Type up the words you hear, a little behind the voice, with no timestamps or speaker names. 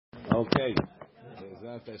Okay.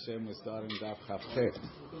 Bezrat Hashem, we're starting Daf Chavchet.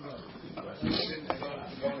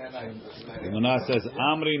 The Munah says,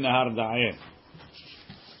 Amri Nahar Da'eh.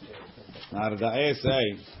 Nahar Da'eh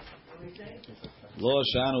say, Lo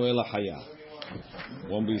Shanu Ela Haya.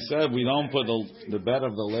 When we said we don't put the bed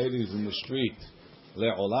of the ladies in the street,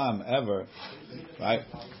 Le'olam, ever, right?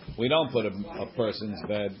 We don't put a person's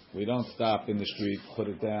bed, we don't stop in the street, put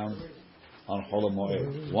it down on Chol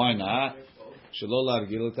HaMoed. Why not? Shelo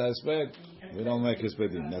largil bed. We don't make his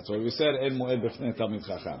bedim. That's why we said En Moed B'fnei Talmid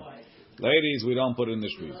Chacham. Ladies, we don't put in the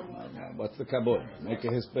street. What's the kabod? Make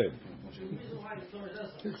a his bed.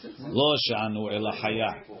 Lo shanu ela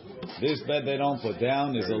haya. This bed they don't put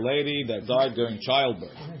down is a lady that died during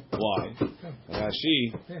childbirth. Why?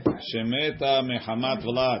 Rashi shemeta mehamat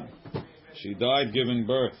vlad. She died giving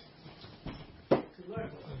birth.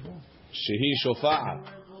 Shehi shofa'at.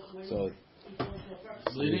 So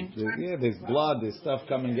bleeding? There's blood, there's stuff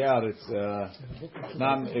coming out. It's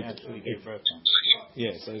not.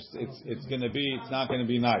 So it's not gonna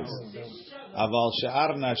be nice. Aval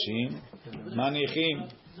sha'ar nashim manichim.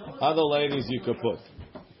 Other ladies you could put.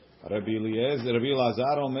 Rabbi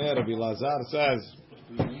Lazar Omer. Rabbi Lazar says,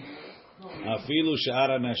 afilu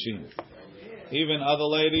sha'ar nashim. Even other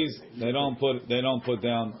ladies, they don't put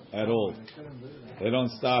down at all. They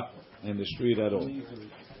don't stop in the street at all.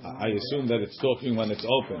 I assume that it's talking when it's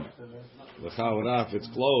open. The Chaura, if it's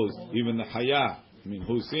closed, even the Haya. I mean,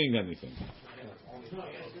 who's seeing anything?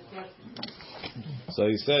 So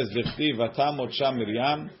he says, "Dichtiv vatamot sham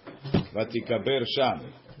Miriam, vatikaber sham."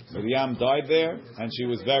 Miriam died there, and she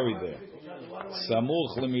was buried there.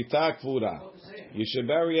 Samuch lemita kvura. You should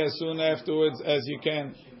bury as soon afterwards as you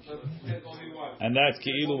can. And that's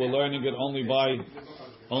ki'ilu. We're learning it only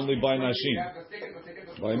by nashim.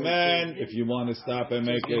 By men, if you want to stop and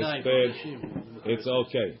make a bed, it's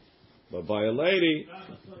okay. But by a lady,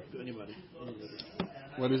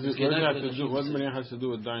 what is this? What does it have to do? What Miriam has to do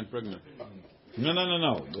with dying pregnant? No.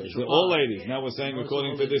 The all ladies. Now we're saying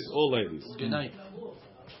according to this, all ladies.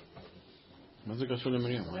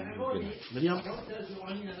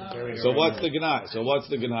 So what's the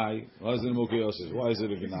gnai? What's the mukiyos? Why is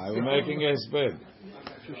it a gnai? We're making a bed.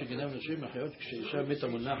 I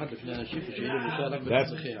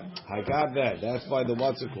got that. That's by the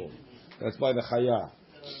what's it called? That's by the chaya.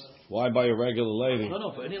 Why by a regular lady?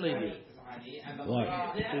 No, for any lady. What?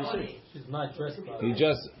 She's not dressed up.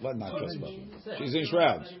 Not dressed up? She's in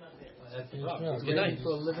shrouds. It's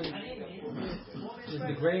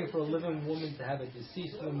degrading for a living woman to have a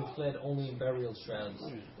deceased woman clad only in burial shrouds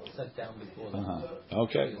set down before them.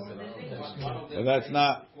 Okay. But that's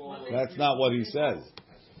not what he says.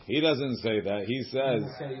 He doesn't say that. He says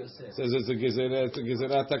it's a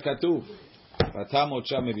gezerat hakatuv. Vatamot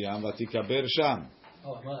sham Miriam vatikaber sham.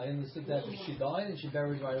 Oh, I understood that she died and she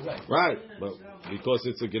buried right away. Right, but because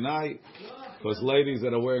it's a gnai, because ladies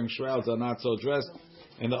that are wearing shrouds are not so dressed.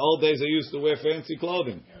 In the old days, they used to wear fancy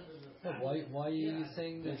clothing. Why are you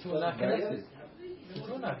saying the two are not connected? The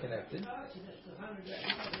two are not connected.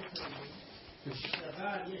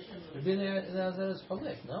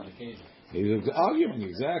 No? He was arguing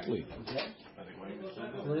exactly.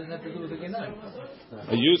 What does that have to do with the Genai?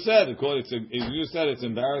 You said it's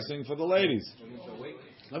embarrassing for the ladies.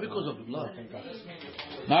 Not because of the blood.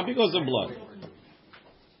 Not because of blood.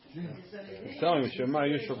 Tell me, Shema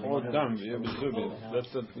Yishuf Od Dam.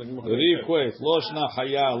 That's the request. Loshna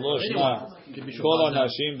Haya, Loshna Kol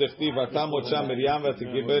Anashim Dechtiv Atam Ocha Miriam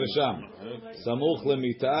V'Tikiber Sham Samuch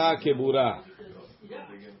Lemita Kebura.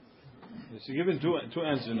 She's given two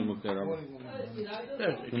answers in the Mukher.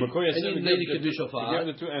 Any lady can do shofar.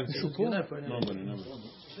 Give the two answers.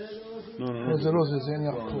 No.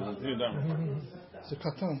 זה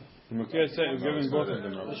קטן. Mukher said you're giving both of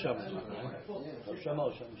them.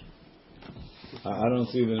 I don't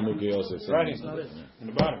see the Mukher Yosef. Right, in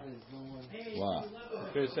the bottom. Wow.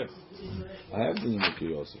 Mukher said. I have the Mukher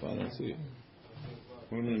Yosef. I don't see it.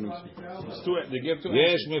 They give two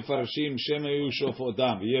Yesh answers. mefarshim shemayu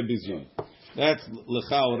shofodam v'yeh bizui. That's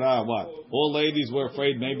lechaora. What? All ladies were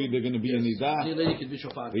afraid maybe they're going to be in Any nidah. lady can do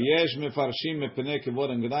shofar. V'yesh mefarshim mepnei kevod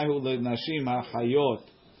angnahu lenashim hachayot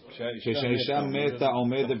כשהאישה מתה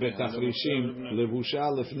עומדת בתחרישים לבושה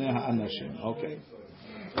לפני האנשים. Okay?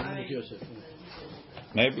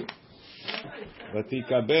 Maybe.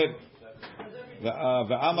 ותכבד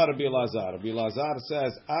ואמר רבי אלעזר. רבי אלעזר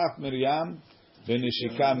says אף מרים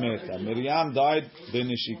בנשיקה מתה. Miriam died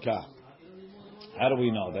בנשיקה. How do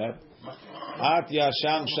we know that? את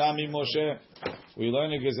ישם שם עם Moshe. We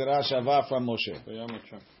learn a gezerah shava from Moshe.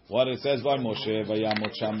 What it says by Moshe,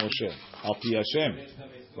 vayamot sham Moshe. Al pi Hashem.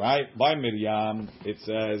 Right? By Miriam, it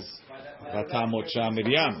says, Vatamot sham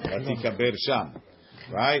Miriam. Vatikaber sham.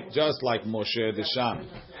 Right? Just like Moshe the sham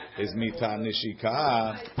is mitat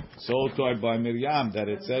nishika, so too by Miriam that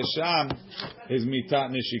it says sham is mitat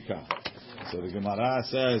nishika. So the Gemara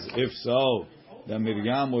says, if so, that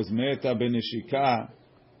Miriam was meta benishika.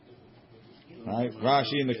 Right?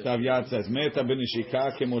 Rashi in the Ktav Yad says, meta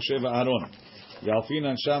benishika ke Moshe v'Aaron.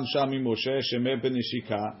 Yalfinan sham shami Moshe sheme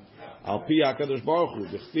benishika. Al pi HaKadosh Baruch Hu.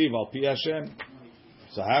 Dichtiv al pi Hashem.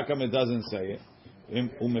 So how come it doesn't say it?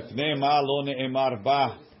 Umifnei ma lo ne'emar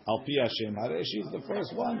ba al pi Hashem. She's the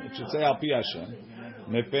first one. It should say al pi Hashem.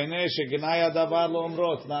 Mepene shegenai adavar lo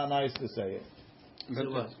omro. It's not nice to say it.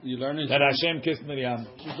 You learn it. That Hashem kissed Miriam.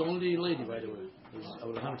 She's the only lady, by the way.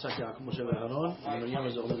 Abraham, Tzach, Yaakov, Moshe, Aaron, and Miriam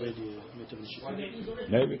is the only lady.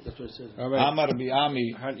 Maybe. That's what it says. Amar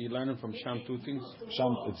bi'ami. How you learn it from Sham? Two things.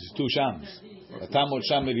 Sham. It's two shams. Vatamot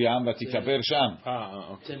sham Miriam. Vatikaber sham.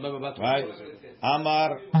 Okay. Right.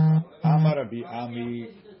 Amar bi'ami.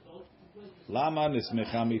 Lama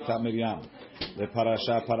nismecha mitat Miriam. The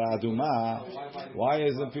parasha para aduma. Why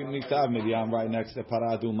is the mitat Miriam right next to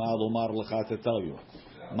para aduma? Lomar lecha to tell you.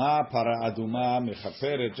 Ma para aduma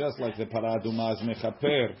mechaperet, just like the para aduma is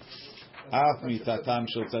mechaper. Af mitatam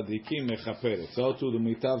shel tzadikim mechaperet. So too the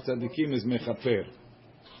mitav tzadikim is mechaper.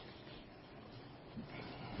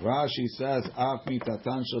 Rashi says af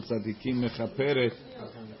mitatam shel tzadikim mechaperet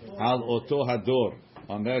al oto hador,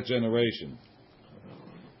 on that generation.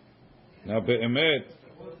 Now be'emet,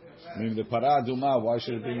 I mean the para aduma, why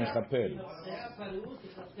should it be mechaper?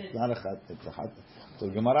 It's not a chat, it's a chat. So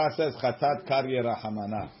the Gemara says chatat karye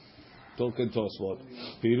rahamana. Tolkien Tosfot.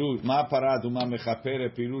 Pirush ma para aduma mechapere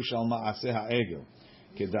pirush al maaseh ha'egel.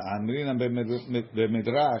 Keda'amrina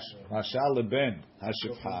b'midrash hashal leben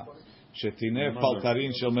hashifha shetineh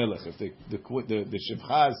paltarin shel melech. If the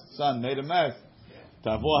shifcha's son made a mess,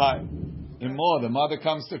 tavo imo, the mother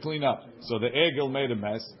comes to clean up. So the egel made a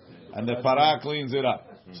mess, and the para cleans it up.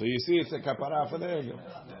 So you see, it's a kapara for the egel.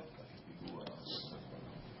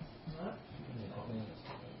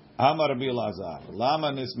 Amar Rabbi Elazar,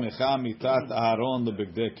 Lama nismecha mitat Aaron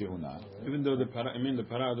lebigdei kehuna. Even though the para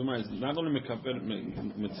aduma is not only mitzvah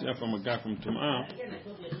from a guy from Tum'ah,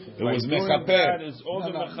 it was mechaper. It's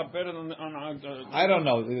also mechaper on. I don't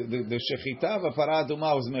know. The shechita of a para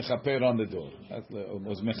aduma was mechaper on the door. It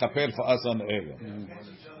was mechaper for us on the area.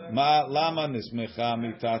 Ma lama nismecha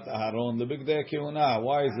mitat Aaron lebigdei kehuna.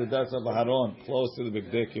 Why is the death of Aaron close to the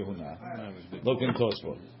bigdei kehuna? Look in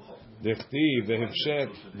Tosfot. Dechtiv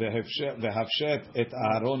v'hafshet et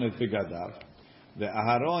Aaron et bigadav. The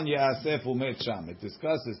Aaron yasef umet sham. It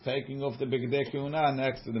discusses taking off the bigdei kehuna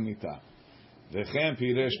next to the mitah. V'chem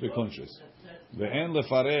piresh bekunshus. V'en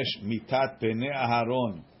lefaresh mitat penei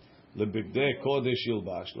Aaron lebigdei kodesh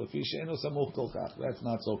yilbash. Lefi she'enu samuch kol kach. That's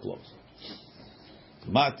not so close.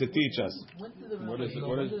 Mat to teach us. What is it?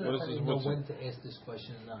 When to ask this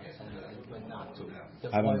question and not, and when not to.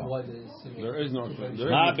 I don't know. There is no.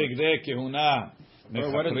 Ma bigdei kehuna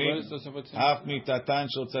mechaprim what af mitatan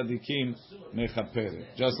shel tzadikim mechaperet.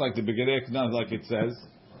 Just like the bigdei kehuna, like it says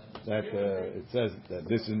that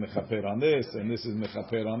this is mechaper on this and this is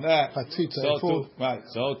mechaper on that. So too, right?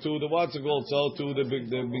 So too the what's it called? So too the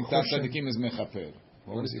mitat tzadikim is mechaper.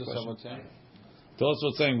 What is the question saying?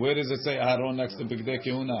 Tosfot saying, where does it say Aaron next to bigdei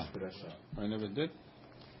kehuna? I never did.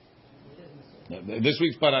 This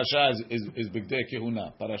week's parasha is bigdei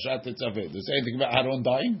kehuna. Parashat Tetzaveh. Does it say anything about Aaron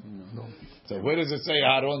dying? No. So where does it say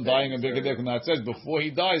Aaron dying in bigdei kehuna? It says before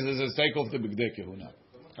he dies, it says take off the bigdei kehuna.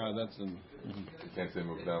 That's the. You can't say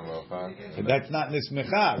mukdam v'alchan. But that's not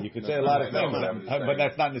nismecha. You could say a lot of things, but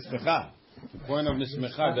that's not nismecha. The point of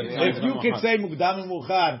nismecha. If you could say mukdam and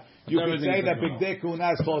muchar, you could say that bigdei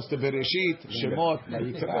kehuna is close to Bereshit, Shemot,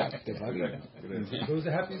 Vayikra, Tevarim. Those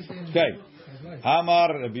are happy things. Okay. Amar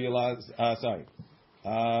Rabbi Elazar, sorry.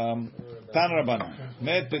 Tan Rabbanan.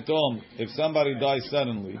 Met Pitom, if somebody dies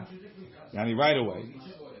suddenly, yani right away,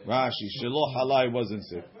 Rashi, Shelo Halai wasn't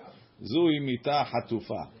sick. Zui Mita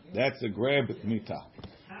Hatufa. That's a grab Mita.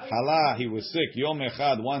 Hala, he was sick. Yom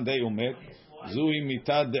Echad, one day umet. Zui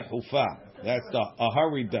Mita Dehufa. That's a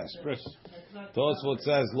hurried death. Tosfot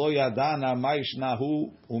says, Lo Yadana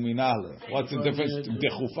Maishnahu Uminale. What's the difference?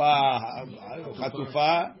 Dehufa,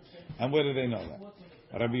 Hatufa. And where do they know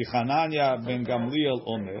that? Rabbi Hanania ben Gamliel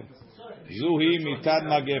Omer, Zuhi mitad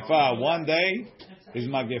magefa. One day is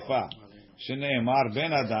magefa. Shneimar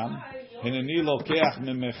ben Adam, Hineni lokeach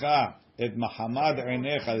mimecha et mahamad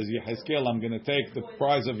einecha. As Yehezkel, I'm going to take the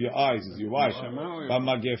prize of your eyes, as your wife. Ba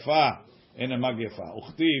magefa, in a magefa.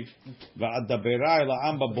 Uchtiv va'adaberai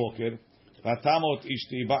la'am baboker v'tamot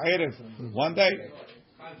ishti ba'erev. One day.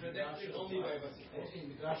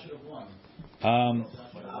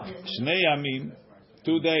 Shnei yamim,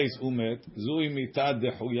 2 days umet, zui mitad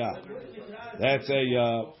dehuya. That's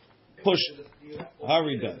a push,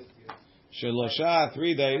 hurry death. Shelosha,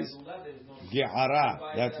 3 days, ge'ara.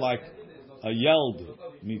 That's like a yelled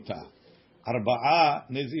mitah. Arba'a,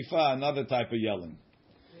 nezifa, another type of yelling.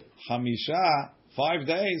 Hamisha, 5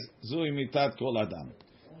 days, zui mitat kol adam.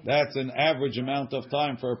 That's an average amount of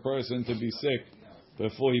time for a person to be sick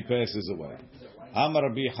before he passes away. Amar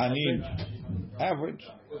Rabbi Hanin, average.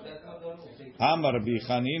 Amar Rabbi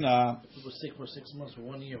Hanina, He was sick for 6 months, for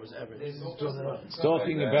 1 year was average. it's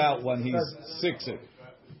talking about when he's sick.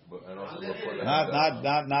 Not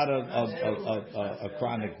a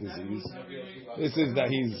chronic disease. This is that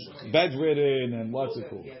he's bedridden and what's it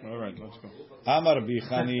called? All right, let's go. Amar Rabbi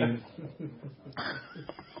Hanin.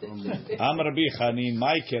 Amar Rabbi Hanin,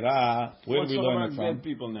 my kera. Where do we learn it from? Dead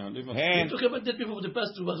people now. We talk about dead people for the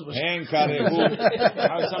past 2 months. Hen karevu.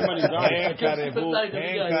 How somebody died? Hen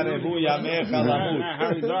karevu yamecha lamut.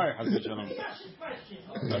 How he died? Hazrat Shalom.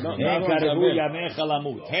 Hen karevu yamecha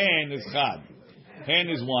lamut. Hen is chad. Hen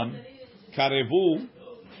is 1. Karevu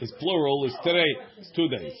is plural, is tere. It's 2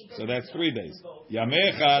 days. So that's 3 days.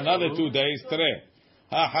 Yamecha, another 2 days, tere.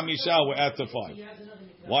 Ha hamisha, we're at the 5.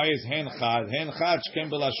 Why is hen chad? Hen chad shkem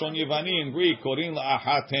belashon Yevani in Greek, korin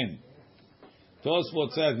la'achat hen.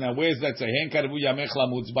 Tosfot says, now where's that say? Hen karevu yamech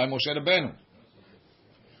lamutz by Moshe Rabbeinu.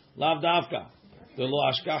 Lav davka. The lo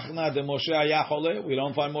ashkachna de Moshe haya chole. We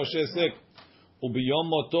don't find Moshe sick. Ubiyom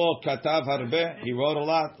moto katav harbe. He wrote a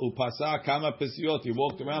lot. Upasa kama pesiyot. He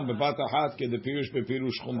walked around bebat achat ke de pirush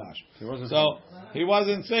bepirush chumash. So he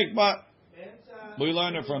wasn't sick, but we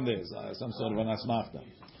learn it from this. Some sort of an asmachta.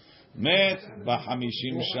 Met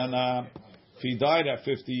b'hamishim shana. If he died at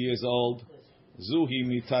 50 years old, zuhi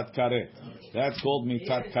mitat karet. That's called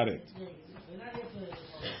mitat karet.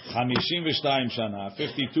 Hamishim v'shtayim shana.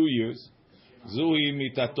 52 years. Zuhi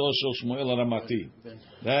mitato shel Shmuel Ramati.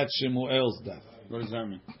 That's Shmuel's death. What does that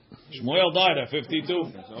mean? Shmuel died at 52.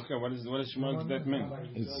 Okay, what does Shmuel's death mean?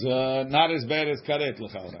 It's not as bad as karet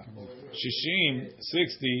l'chaura. Shishim,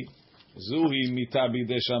 60. Zuhi mitabi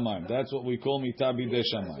de shamayim. That's what we call mitabi de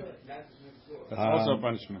shamayim. That's also a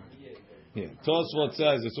punishment. Yeah, Tosfot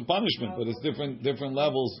says it's a punishment, but it's different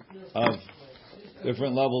levels of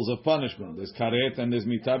punishment. There's karet and there's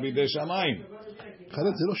mitabi de shamayim.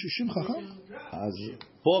 karet זה לא 60 חכם? אז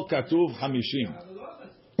פה כתוב 50.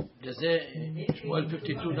 זה שמואל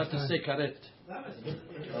 52, not to say karet.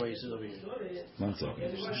 Oh, he said over here. One second.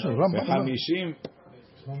 50.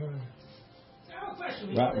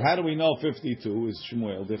 How do we know 52 is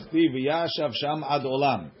Shmuel? Dechtiv yashav sham ad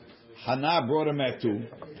olam. Hannah brought him at 2,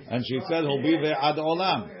 and she said he'll be there ad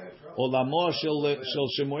olam. Olamo shel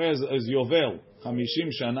Shmuel is Yovel. 50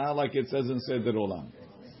 shana, like it says in Seder Olam.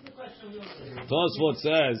 Tosfot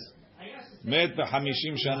says, Met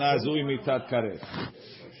ב-50 shana zui mitat karet.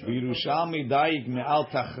 V'Yerushalmi daig me'al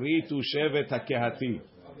tachritu shevet hakehati.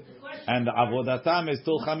 And the avodatam is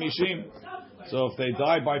till 50. So if they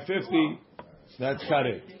die by 50, that's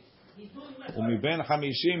karet. U'miben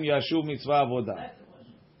 50 yashuv mitzvah avodah.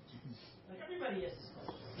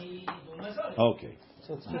 Okay.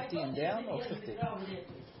 So it's 50 and down or 50?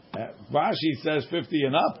 Rashi says 50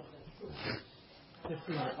 and up.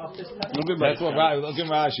 50 and up this time? That's what Rashi. Look at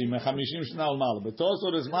Rashi. Me-50 shna al-mal. But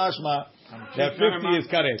also there's mashma that 50 is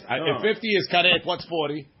karet. If 50 is karet, what's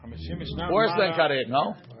 40? Worse than karet,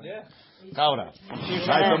 no? Yeah. Kaura.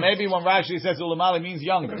 Right, so maybe when Rashi says ulamali means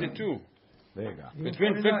younger. 52. There you go.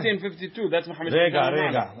 Between 50 and 52, that's what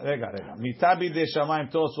רגע. מitabi de shamayim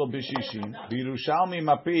tosfot b'shishim, בירושלמי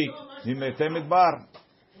מפיק ממתי מדבר.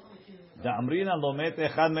 דאמרינן לא מת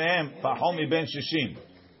אחד מהם, פחום מבין 60.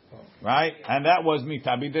 Right? And that was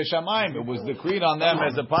mitabi de shamayim. It was decreed on them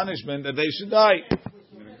as a punishment that they should die.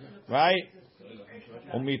 Right?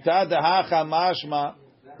 ומיתה דהכה משמע,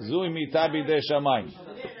 זוהי mitabi de shamayim.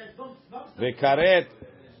 וכרת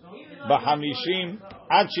ב-50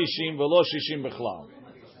 עד 60 ולא 60 בכלל.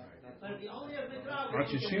 עד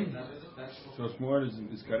 60? So Shmuel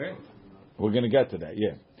is correct? We're going to get to that,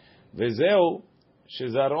 yeah. וזהו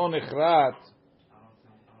שזרעו נחרט,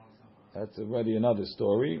 that's already another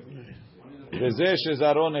story. וזה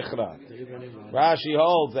שזרעו נחרט. Rashi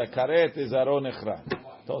holds that karet is זרעו נחרט.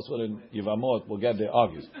 Tosfot in Yevamot, we'll get there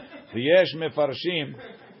obvious. ויש מפרשים,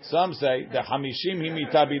 some say, the 50 היא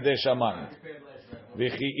מיתה בידי שמיים.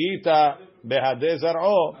 וכי behadeh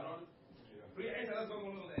zar'o,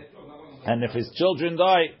 and if his children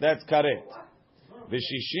die, that's karet.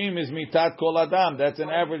 V'shishim is mitat kol adam, that's an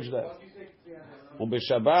average death.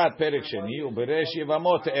 U'b'shabbat perek sheni, u'beresh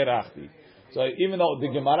yevamot erachti. So even though the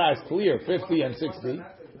Gemara is clear, 50 and 60,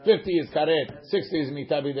 50 is karet, 60 is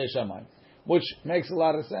mitat b'dei shamayim. which makes a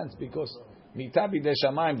lot of sense because mitabi de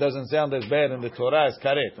shamayim doesn't sound as bad in the Torah as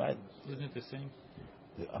karet, right? Isn't it the same?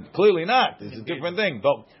 Clearly not. It's a different thing.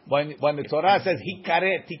 But when the Torah says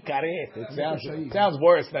hikaret, it sounds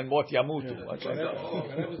worse than what yamutu.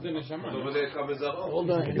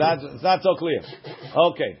 It's not so clear.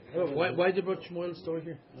 Okay. Why did Shmuel story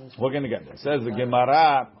here? We're going to get there. It says the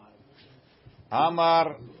Gemara,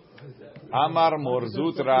 Amar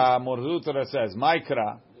Morzutra says,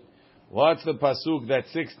 Maikra, what's the pasuk that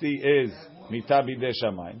 60 is mitabi de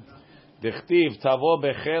shamayim? Dechtiv tavo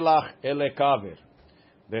bechelach ele kaver.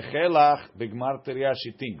 Bechelach b'gmar teriya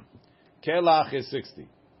shitim. Kelach is 60.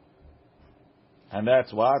 And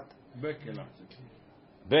that's what?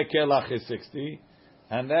 Bekelach is 60.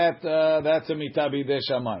 And that's a mitabi de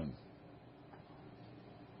shamayim.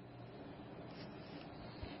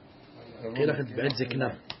 Kelach b'ed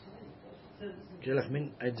zikna. Kelach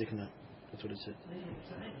min ed zikna. That's what it said.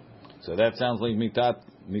 So that sounds like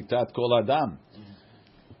mitat kol adam.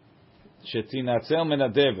 Shetinatzel min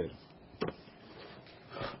hadever.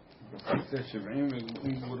 It says 70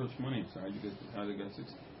 money. So how do you get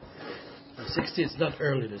 60? 60 is not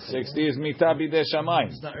early. 60 is mitabi de shamayim.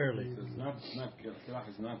 It's not early. It's not.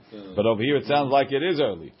 But over here it sounds like it is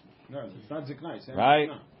early. No, it's not zikna. Right?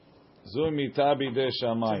 Zu mitabi de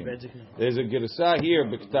shamayim. There's a girsa here,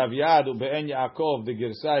 b'ktav yad u'be'en Yaakov. The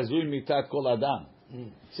girsa is zu mitat kol adam.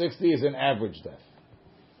 60 is an average death.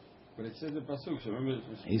 But it says the pasuk. So remember,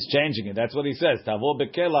 he's changing it. That's what he says. Tavo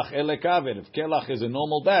bekelach ele kaver. If kelach is a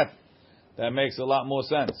normal death, that makes a lot more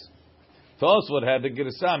sense. Tosfot had the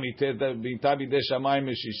girsa mitabi de shamayim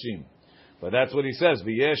mishishim, but that's what he says.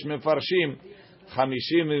 V'yesh mefarshim 50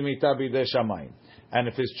 is mitabi de shamayim, and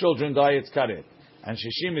if his children die, it's karet. And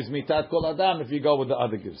shishim is mitat kol adam if you go with the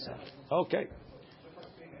other girsa. Okay.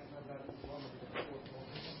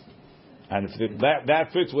 And if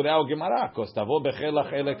that fits with our Gemara, because tavo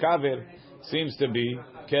bechelach ele kaver seems to be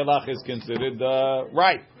kelach is considered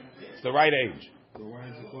ripe. It's the right age. so why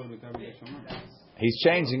is it called mitabi de shamayim? He's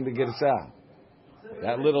changing the girsa.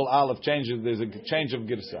 That little aleph changes. There's a change of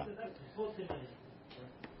girsa.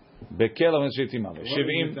 Bekelah and shitimav. What is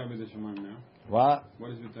Shivim. mitabi de shamayim now? What?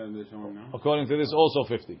 What is mitabi de shamayim now? According to this, also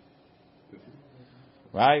 50.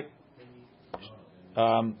 Right?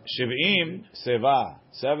 Shivim seva.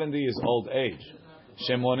 70 is old age.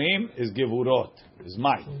 Shemonim is givurot. Is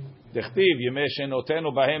might. Dechtiv yemei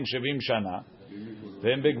shenotenu bahem shivim shana.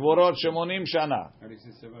 Then bigvorot shemonim shana. How do you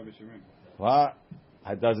say seva b'shivim? What?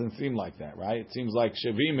 It doesn't seem like that, right? It seems like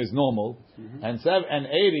shivim is normal, and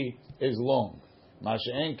 80 is long.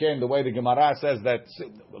 Masha'en ken, the way the Gemara says that,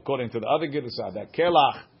 according to the other Girsa, that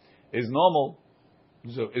kelach is normal,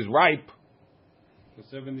 is ripe. So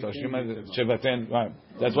 70 So came Shevaten, right?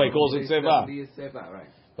 That's why he calls it seva.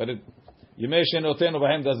 But Yemei Shenotenu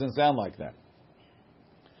Bahem doesn't sound like that.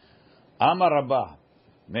 Amar Rabbah.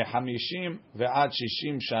 Mechamishim ve'ad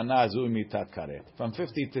shishim shana zu mitat karet. From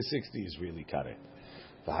 50 to 60 is really karet.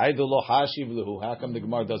 V'haidu lo hashiv lehu. How come the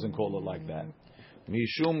Gemara doesn't call it like that?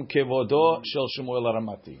 Mishum kevodo shel Shmuel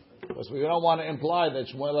Aramati. Because we don't want to imply that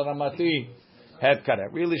Shmuel Aramati had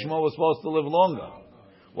karet. Really, Shmuel was supposed to live longer.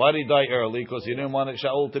 Why did he die early? Because he didn't want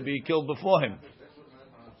Shaul to be killed before him.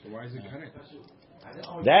 So why is it karet?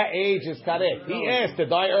 That age is karet. He asked to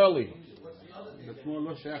die early. That's more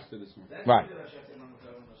lo sheach to this one. Right.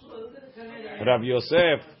 Rav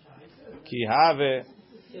Yosef, ki have,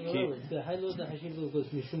 The highlight the Hashim goes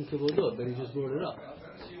mishum kevodo, but he just brought it up.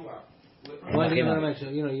 Why did you not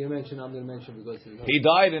mention? You mentioned I'm going to mention because he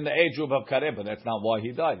died in the age of karet, but that's not why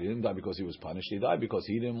he died. He didn't die because he was punished. He died because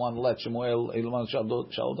he didn't want to let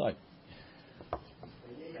Shaul die.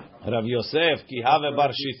 Rav Yosef, ki have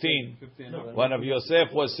bar shitin. When Rav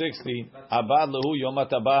Yosef was 60, abad lehu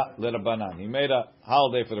yomat haba lerabanan. He made a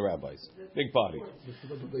holiday for the rabbis. Big party.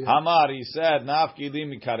 Amar, he said, nafkidi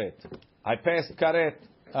mi karet. I passed karet.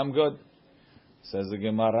 I'm good. Says the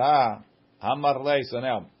Gemara. Amar lei. So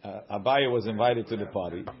now Abaye was invited to the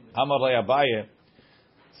party. Amar lei Abaye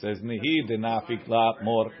says nihi de nafik la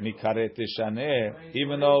mor mi karet tishaneh.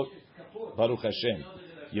 Even though Baruch Hashem,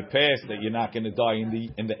 you passed that you're not going to die in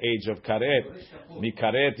the age of karet. Mi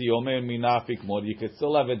karet yomer mi nafik mor. You could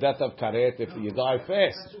still have a death of karet if you die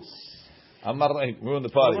fast. Amar lei, ruined the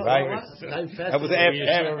party, right? That was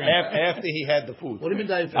after he had the food. What do you mean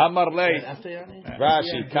die fast? Amar lei. After Yani?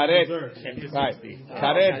 Rashi, karet, right?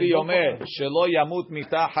 Karet yomer shelo yamut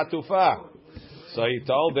mita hatufa. So he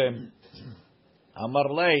told him, Amar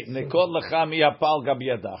lei, nekod lecha mi apal gab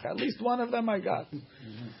yadach. At least one of them I got.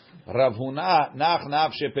 Rav Huna nach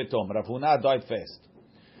nafshe petom. Rav Huna died fast.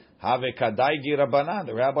 Have kadai gi Rabbanan.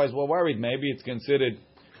 The rabbis were worried. Maybe it's considered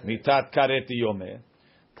mitat karet yomer.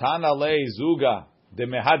 Tana le zuga de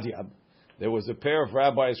mehadyab. There was a pair of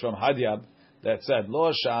rabbis from Hadyab that said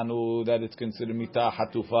lo shanu that it's considered mitah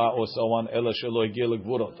hatufa or so on ela shelo higia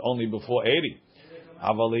legvurot only before 80.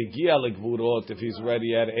 Aval higia legvurot if he's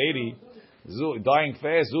already at 80. Dying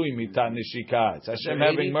fast, zui mitah nishika. It's Hashem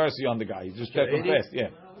having mercy on the guy. He just kept him fast. Yeah.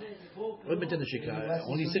 What mitah nishika?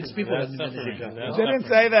 Only 6 people have mitah nishika. It didn't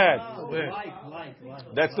say that. Where?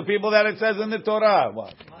 That's the people that it says in the Torah.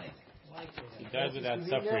 What? He dies without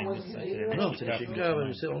suffering. No, it's nishika.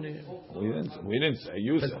 You said only. We didn't say.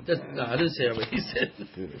 You said. No, I didn't say it, but he said.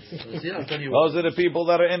 See, I'll tell you Those are the people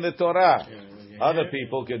that are in the Torah. Other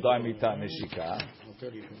people could die mitah nishika. I'll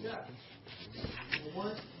tell you.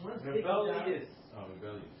 Rebellious. Oh,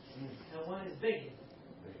 rebellious. And one is bigger. You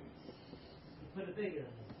put a bigger.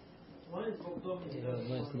 One is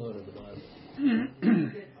Nice note of the Bible.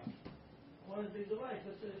 one is big device,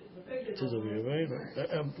 but the bigger. It says over here, right?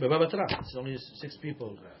 Baba Batra. It's only 6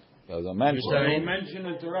 people. There's a mention. Don't mention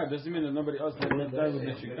in Torah doesn't mean that nobody else will die with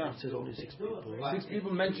neshika. It says only 6 people. 6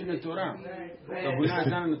 people mentioned in Torah. So Bunah is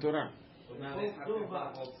not in the Torah.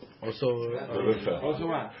 Also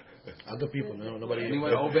what? other people, no, nobody.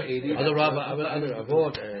 Anyone over 80? Other rabbi, other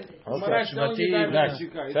avot. Okay. Next.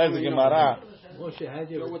 Says the Gemara. Moshe, how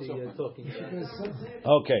do you talking?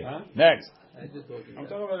 Okay. Next. I'm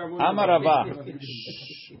talking about Amar Rava.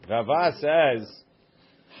 Rava says,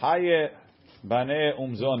 Haye Baneh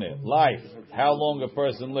Umzone. Life. How long a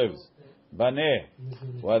person lives. Baneh.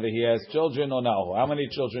 Whether he has children or not. How many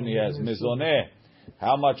children he has. Mizoneh.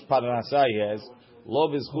 How much parnasa he has. Lo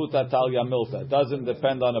b'zchut tal yamilta. Doesn't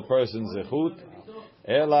depend on a person's zechut.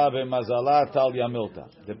 Ela b'mazala tal yamilta.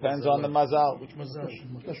 Depends on the mazal. Which mazal?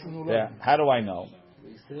 Yeah. How do I know?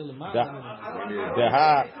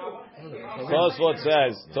 Tosfot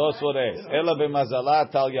says, Tosfot is, Ela b'mazala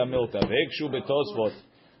tal yamilta. V'ekshu b'Tosfot.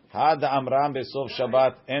 Had amram b'sof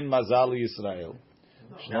Shabbat en mazal Yisrael.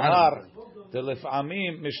 Shnamar,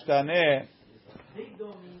 delefamim mishtaneh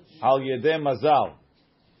al yedeh mazal.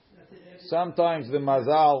 Sometimes the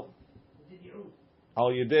mazal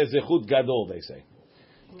al yedeh zechut gadol, they say.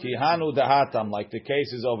 Kihanu dahatam, like the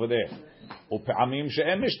cases over there. Upe'amim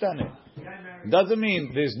she'en mishtaneh. Doesn't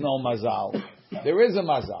mean there's no mazal. There is a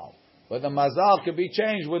mazal, but the mazal can be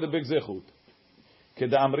changed with a big zechut.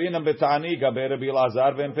 Kedamrina betani gaber Rabbi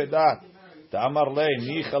Elazar ben Pedat. Ta'amar le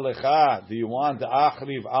nicha lecha. Do you want the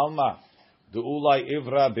achriv alma? The ulai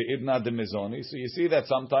ivra beidna de mizoni. So you see that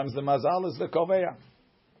sometimes the mazal is the koveya.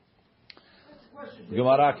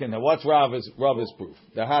 Gemara can. What's Rav's proof?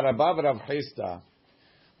 The Harabav Rav Chisda,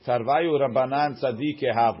 Tarvayu Rabbanan Tzadike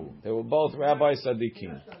Havu. They were both Rabbi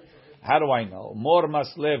Tzadikim. How do I know? Mor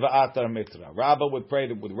masle va'atar mitra. Rabba would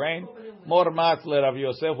pray with rain. Mor matle Rav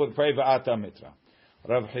Yosef would pray va'atar mitra.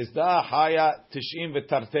 Rav Chisda haya tishim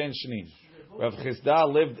v'tarten shnim. Rav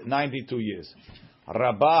Chisda lived 92 years.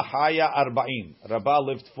 Rabba haya arba'in. Rabba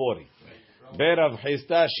lived 40. Be Rav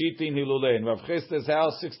Chisda shitin hilulein. Rav Chisda's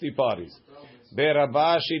house 60 parties. Be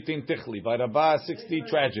Rabba shitin tichli. By Rabba 60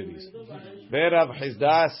 tragedies. Be Rav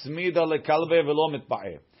Chisda smida lekalve v'lo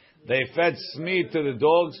mitba'eh. They fed smid to the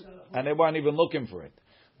dogs and they weren't even looking for it.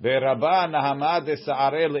 Be Rabba nahamad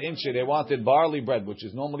sa'areh le'inchi. They wanted barley bread, which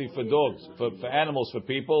is normally for dogs, for animals, for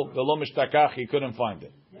people. V'lo mishtakach, he couldn't find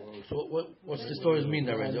it. So what's the stories mean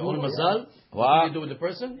there? Is it only mazal? What? do you do with the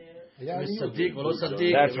person? Sadiq,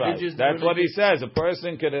 sadiq, that's right. That's what he says. A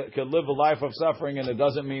person could live a life of suffering, and it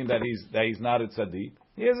doesn't mean that he's not a tzaddik.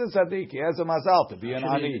 He is a tzaddik. He has a mazal to be an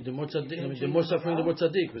ani. The more tzaddik, the more suffering, the more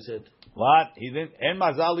tzaddik. We said. What? He didn't. En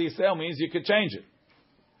mazal yisrael means you could change it.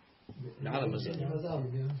 Not a mazal.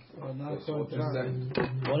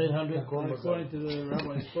 1-800. According to the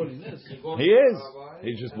rabbi's quoting this. He is.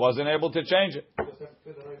 He just wasn't able to change it.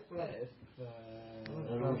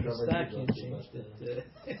 Not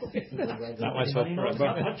much hope for us.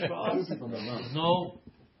 No.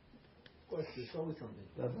 What?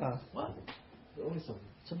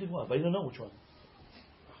 Something what? But you don't know which one.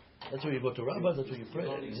 That's where you go to rabbis. That's where you pray.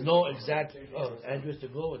 There's no exact address to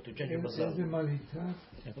go to change your mazal.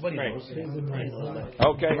 Nobody knows.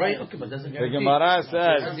 Okay. Right? Okay, but doesn't The Gemara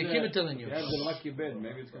says. They keep telling you.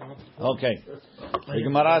 Okay. The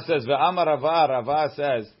Gemara says. Ve'amar Rava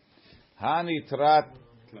says. Hani talat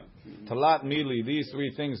mili. These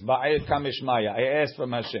 3 things. Ba'ed kamishmaya. I asked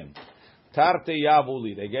from Hashem. Tarte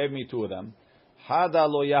yavuli. They gave me 2 of them. Hada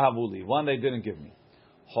lo yahavuli. 1 they didn't give me.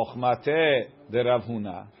 Chochmate de Rav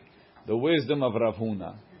Huna. The wisdom of Rav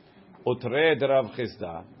Huna. Utre de Rav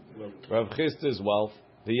Chisda. Rav Chisda's wealth.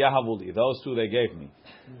 The yahavuli. Those 2 they gave me.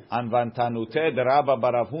 Anvantanute de Rabba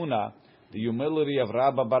Barav Huna. The humility of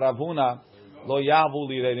Rabba Barav Huna. Lo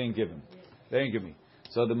yahavuli. They didn't give him. They didn't give me.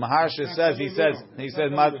 So the Maharsha says, he says,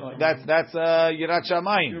 that's Yirat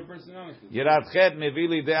Shamayim. Yirat Chet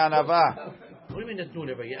mevili de anava. What do you mean that's new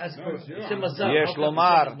never? You ask for mazal. Yesh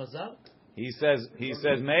lomar. He says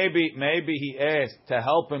maybe he asked to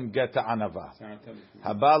help him get to anava.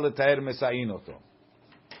 Haba l'tair mesayin oto.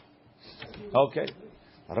 Okay.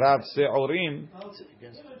 Rav Seorim.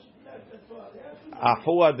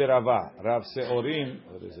 Ahua de Rava. Rav Seorim.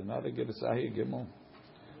 There is another Gersa here. Gimel.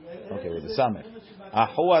 Okay, with the Samech.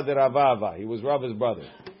 Ahua de Rava. He was Rava's brother.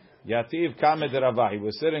 Yativ Kame de Rava. He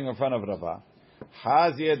was sitting in front of Rava.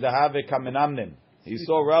 Hazye dehave kamenamnim. He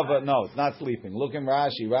saw Rava. No, it's not sleeping. Look in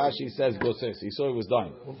Rashi. Rashi says Goses. He saw he was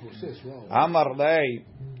dying. Amar lei.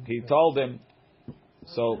 He told him.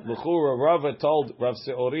 So L'chura Rava told Rav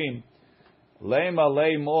Seorim, Leima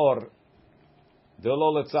lei mor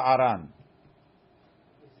delo letza'aran.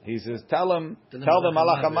 He says, tell them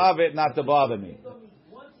Malach HaMavet not to bother me.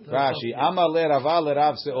 Rashi, Amar le Rava le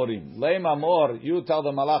Rav Seorim. Leima mor, you tell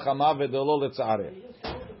the Malach HaMavet delo letza'areh.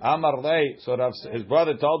 Amar lei, so his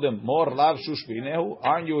brother told him, Mor lav shushvinehu,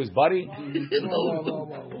 aren't you his buddy?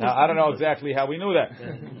 Now, I don't know exactly how we knew that.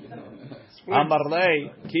 Amar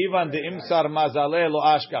lei, kivan de imsar mazale lo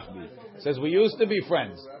ashkach bi. Says, we used to be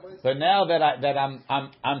friends, but now that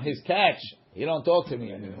I'm his catch, he don't talk to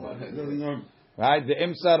me anymore. Right? The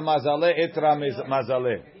imsar mazale itra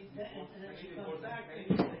mazale.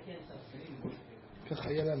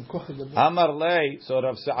 Amar lei, so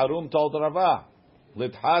Rav Se'arum told Rava,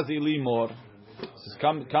 Litchazi limor. Says,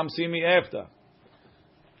 come see me after.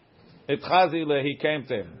 Itchazi le, he came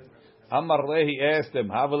to him. Amar le, he asked him,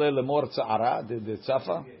 Havale lemor tzara, did the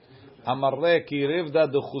tzafa? Amar le, ki rivda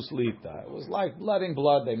de chuslita. It was like blooding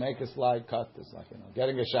blood. They make a slide cut. It's like,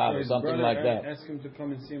 getting a shot or something like that. Ask him to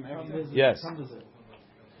come and see him after. Yes.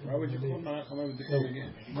 Why would you call Malach HaMavet to come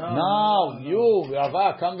again? No, you,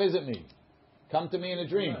 Rava, come visit me. Come to me in a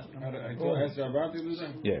dream. I asked Rava to do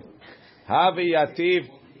that? Yeah. Haviyativ,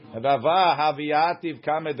 Rava Haviyativ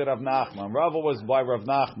Kamed Rav Nachman. Rava was by Rav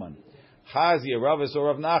Nachman. Chazia, Rava saw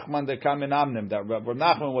Rav Nachman the Kamen Amnim. That Rav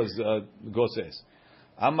Nachman was Goses.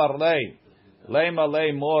 Amar lei, leima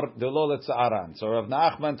lei mor delo letza'aran. So Rav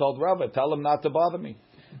Nachman told Rava, tell him not to bother me.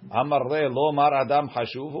 Amar lei lo mar adam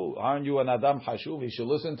hashuvu. Aren't you an adam hashuv? He should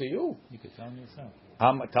listen to you. You could tell him yourself.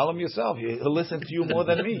 Tell him yourself. He'll listen to you more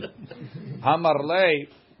than me. Amar lei.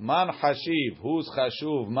 Man hashiv, who's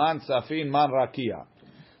chashuv? Man safin, man rakia.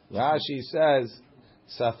 Rashi says,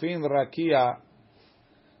 safin rakia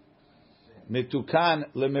mitukan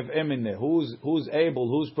lemev'emine. Who's able,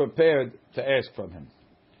 who's prepared to ask from him?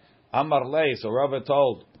 Amar lei. So Rava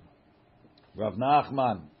told Rav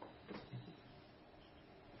Nachman,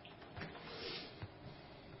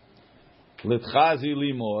 litchazi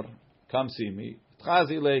limor, come see me.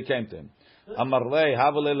 Litchazi lei came to him. Amar lei,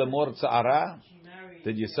 havale lemor tzara.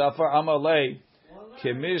 Did you suffer? Amar lei,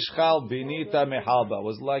 kimishchal binita mehalba.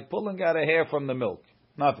 Was like pulling out a hair from the milk.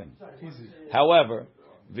 Nothing. However,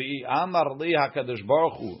 vi amar li hakadosh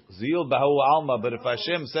baruch hu zil bahu alma. But if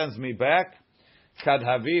Hashem sends me back, kad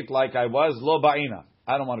havit like I was lo ba'ina.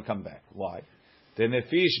 I don't want to come back. Why? The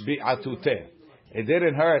nefish bi'atuteh. It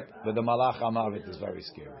didn't hurt, but the malach hamavet is very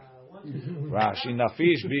scary. Rashi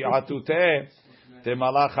nafish bi'atuteh the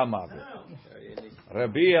malach hamavet.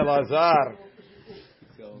 Rabbi Elazar.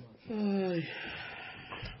 Take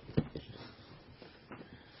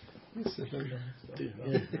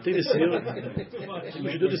the seal. We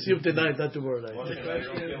should do the seal tonight, not tomorrow night.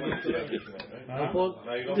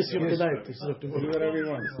 Do the seal tonight instead of tomorrow. Do whatever you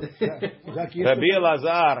want. Rabbi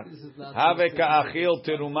Elazar, have ka'achil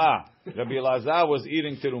teruma. Rabbi Elazar was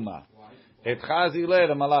eating teruma. Et chazi le,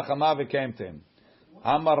 the malach hamavet came to him.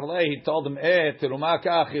 Amar le, he told him, teruma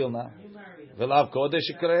ka'achilna. V'lav kodesh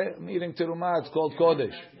ikre, I'm eating teruma, it's called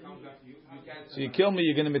kodesh. So you kill me,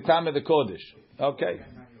 you're going to mitame the kodesh. Okay.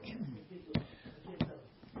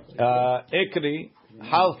 Ikri,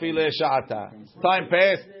 halfi le sha'ata. Time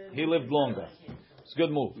passed, he lived longer. It's a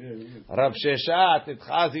good move. Rav Sheshat,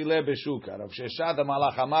 itchazi le beshuka. Rav Sheshat, the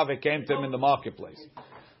malach hamavet came to him in the marketplace.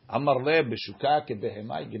 Amar le beshuka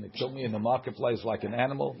kedehema. You're going to kill me in the marketplace like an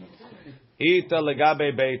animal? Ita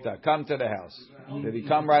legabe beita. Come to the house. Did he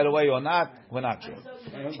come right away or not? We're not sure.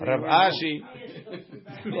 Rav Ashi,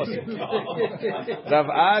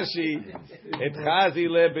 itchazi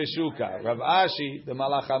le beshuka. Rav Ashi, the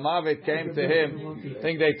malach hamavet came to him.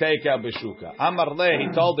 Think they take out beshuka. Amar le, he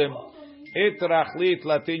told him, itrachlit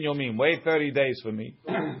latin yomim. Wait 30 days for me.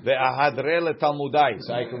 Ve'ahadre le talmudai,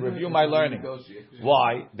 so I can review my learning.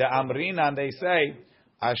 Why? The amrinan, they say,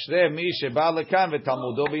 Ashrei mi sheba lekan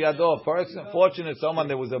ve'talmudo biyado. Person, fortunate someone,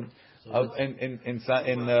 there was in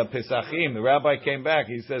Pesachim, the rabbi came back.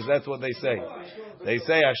 He says that's what they say. They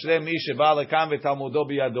say Ashrei mi sheba lekam v'talmudo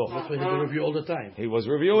biyado. That's why he did review all the time. He was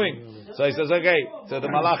reviewing. So he says, okay. So the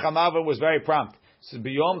Malach HaMavet was very prompt. So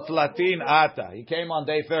biyom tlatin ata. He came on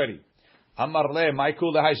day 30. Amar le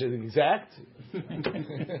ma'ikul lehayish. Exact.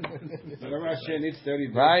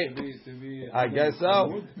 Right? I guess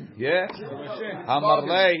so. Yeah. Amar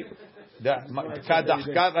le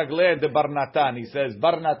kadachkat ragle de Barnatan. He says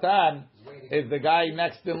Barnatan is the guy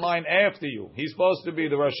next in line after you. He's supposed to be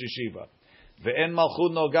the Rosh Yeshiva. Ve'en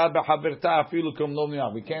malchut nogad b'chaberta afilu kum lo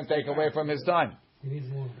miyah. We can't take away from his time.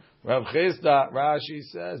 Rav Chisda, Rashi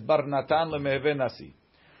says, Bar Natan lemeheve nasi.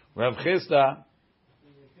 Rav Chisda,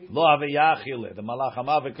 lo ave yachile. The Malach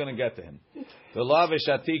HaMavet couldn't get to him. The lo ave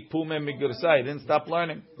shatik pume migursai. He didn't stop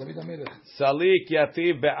learning. Salik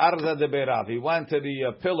yativ be'arza de be'rav. He went to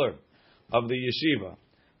the pillar of the yeshiva.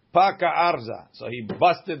 Paka arza. So he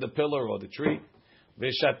busted the pillar or the tree.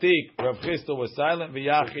 Ve'shatik, Rav Chisda was silent.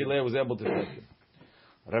 Ve'yachile was able to take him.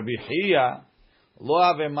 Rabbi Chia, lo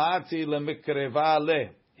ave matzi lemikreva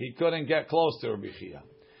le. He couldn't get close to Rabbi Chia.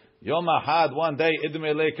 Yom Ahad, one day,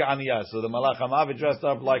 idme le ka'aniyah. So the Malach HaMavet dressed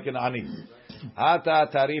up like an ani. Ata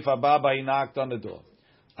tarif ababa, he knocked on the door.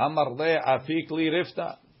 Amar le afik li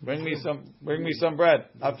rifta. Bring me some bread.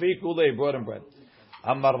 Afik ule, brought him bread.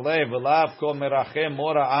 Amar le v'lav ko merachem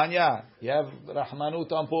mora anya. You have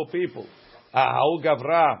rahmanut on poor people. Ahau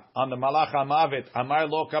gavra on the Malach HaMavet. Amar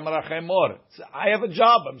lo kamerachem mor. I have a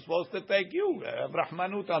job. I'm supposed to take you. I have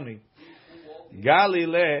rahmanut on me.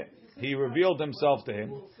 Galile, he revealed himself to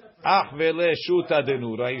him. Ach vele shuta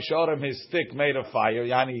denura. He showed him his stick made of fire.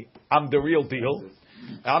 Yani, I'm the real deal.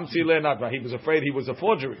 Amti le nafra. He was afraid he was a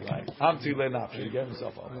forgery. Right? Amti le nafra. He gave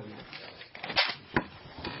himself up.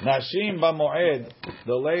 Nashim b'moed.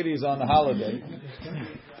 The ladies on the holiday.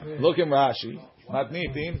 Look in Rashi.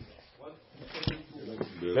 Matnitin.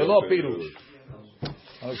 Velo pirush.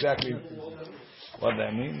 Not exactly what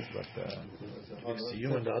that means, but it's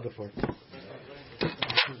you and the other part.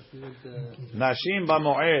 Nashim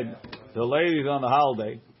b'moed, the ladies on the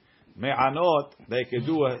holiday, me'anot, they could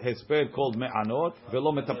do a hesped called me'anot,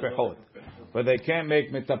 velo metapechot, but they can't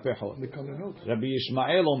make metapechot. Rabbi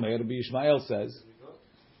Yishmael Omer, Rabbi Yishmael says,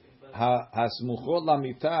 hasmuchot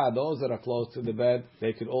lamita, those that are close to the bed,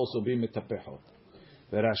 they could also be metapechot.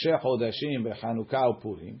 V'rasheh chodashim v'chanukah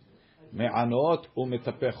u'purim, me'anot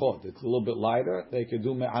u'metapechot. It's a little bit lighter, they could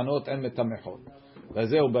do me'anot and metamechot.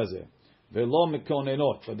 Bazeh u'bazeh. Velo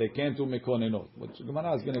mekonenot, but they can't do mekonenot. Which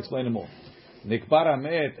Gemara is going to explain it more. Nikbar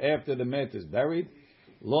met, after the met is buried,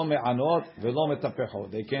 lo me'anot velo metapechot.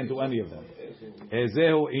 They can't do any of them.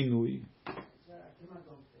 Ezehu inui.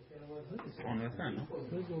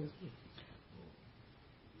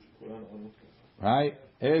 Right?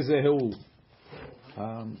 Ezehu.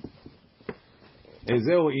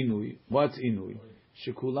 Ezehu inui. What's inui?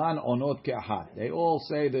 Shikulan onot ke'ahat. They all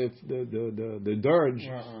say the dirge.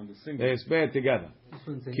 They spare together. This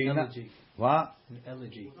one's an Kina. elegy. What? An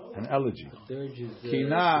elegy. An elegy. Dirge is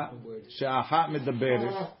Kina she'ahat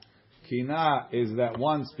medaberes. Kina is that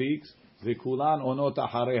one speaks. V'kulan onot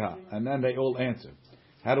ahareha, and then they all answer.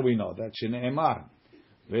 How do we know that? Shne'emar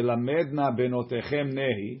ve'lamedna benotechem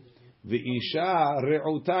nehi v'isha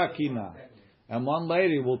re'uta kina. And one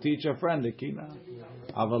lady will teach a friend the kina.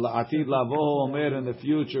 Aval atid lavoho omer, in the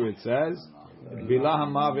future it says, Bilah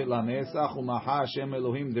hamavet lanesach u'maha Hashem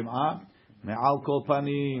Elohim dim'ah me'al kol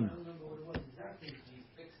panim.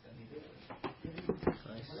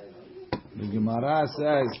 The Gemara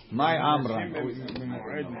says, my Amram.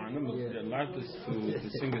 They're allowed to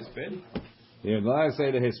sing his bed? They're allowed to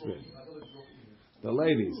say the hispid. The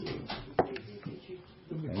ladies.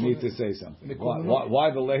 They need to say something.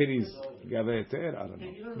 Why the ladies? I don't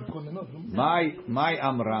know. My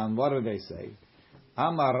Amran, what do they say?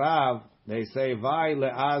 Amarav, they say, Vai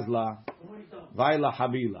le'azla, Vai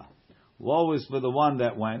la-habila. Woe is for the one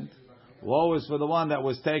that went. Woe is for the one that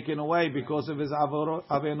was taken away because of his averot.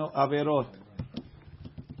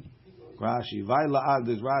 Rashi, Vai la'az,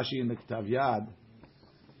 there's Rashi in the Ktav Yad.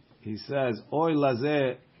 He says, Oy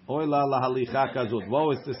lazeh, Oy la lahalicha kazut.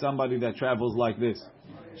 Woe is to somebody that travels like this.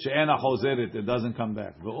 She'ena chozeret, it doesn't come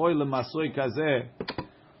back. V'oy lemasoi kazeh,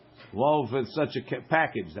 woe for such a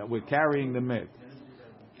package that we're carrying the myth.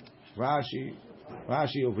 Rashi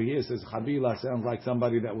over here says Chabila sounds like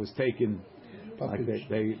somebody that was taken. Like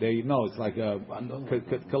they no, it's like a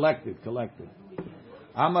collected.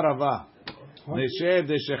 Amarava, neshed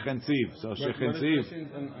de shechensiv. So shechensiv.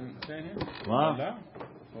 What?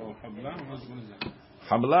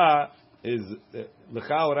 Habla is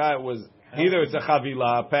l'chaora. It was either it's a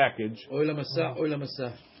chavila, a package. Oila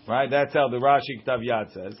masah. Right, that's how the Rashi Ktav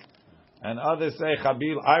Yad says. And others say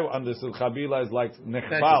Chabila. I understood Chabila is like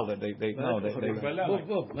Nechbal. That they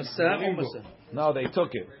no, they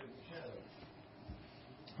took it.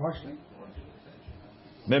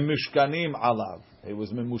 Memushkanim alav. It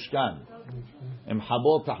was memushkan.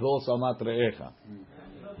 Emhabol tachbol samat re'echa.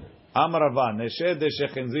 Amrava neshed de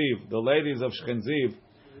Shechenziv. The ladies of Shechenziv.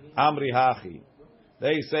 Amri hachi.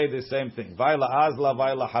 They say the same thing. Vaila azla,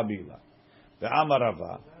 vaila habila. The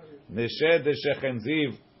Amarava neshed de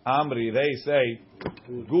Shechenziv. Amri. They say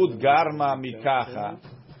good garma mikacha.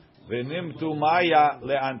 Venimtu maya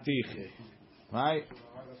leantichi. Right.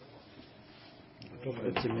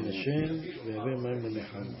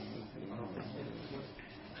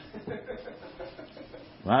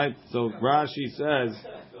 Right, so Rashi says,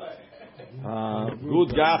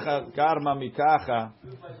 "Good karma mikacha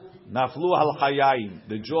naflu al chayayim."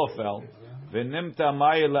 The jaw fell. V'nimta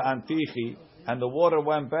maya leantichi, and the water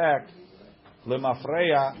went back.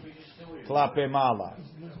 Lemafreya klape mala.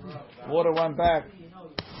 Water went back.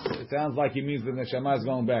 It sounds like he means the neshama is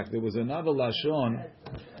going back. There was another lashon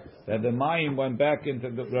that the mayim went back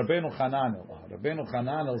into the Rabbeinu Chananel. Rabbeinu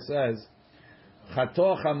Chananel says,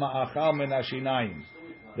 "Chatocha ma'achal min hashinayim."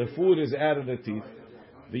 The food is out of the teeth.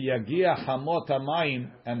 V'yagia hamot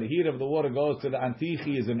hamayim, and the heat of the water goes to the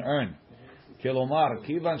antichi is an urn. Kilomar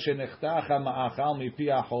kivan shenechtacha ma'achal mipi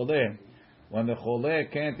hacholeh. When the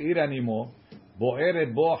choleh can't eat anymore,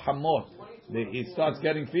 bo'eret bo hamot. It starts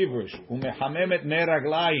getting feverish. Umehamemet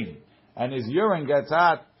meraglayim, and his urine gets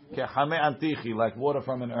hot. Kehame antichi, like water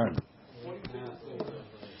from an urn.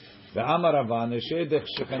 The Amarava neshedech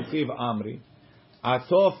shechentiv amri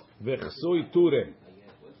atof v'chsui ture,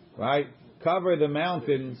 right? Cover the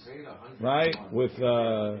mountains, right, with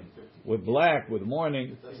black, with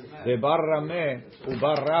mourning. The bar rameh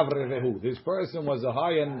ubar rav revehu. This person was a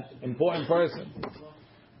high and important person.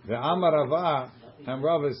 The Amarava and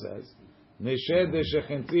Rava says neshedech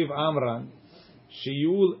shechentiv amran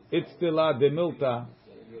shiul itztila demilta.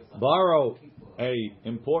 Borrow a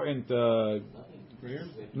important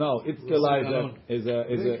no, itztila is a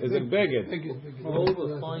beged. Robe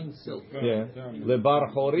of fine silk. Yeah,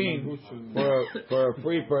 lebar chorin for a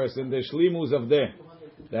free person. The shlimus of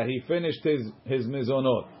that he finished his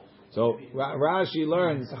mizonot. So Rashi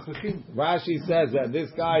learns. Rashi says that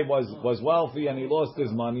this guy was wealthy and he lost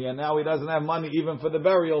his money, and now he doesn't have money even for the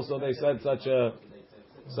burial. So they said such a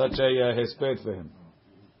hesped for him.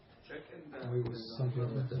 What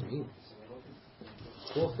that means.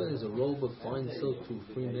 Korfa is a robe of fine silk to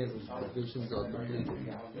a free man whose provisions are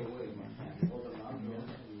completed.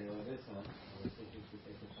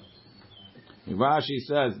 Rashi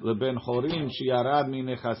says, "Leben chorin shiarad mi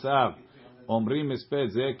nechasav omrim esped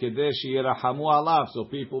ze kedei sheyirahamu alav." So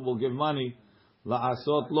people will give money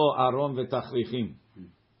la'asot lo aron v'tachrichim.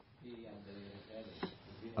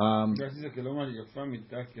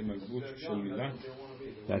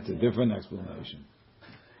 That's a different explanation.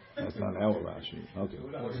 That's not our Rashi. Okay.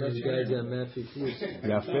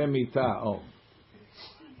 Yafeh mita.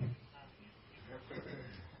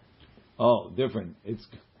 Oh, different.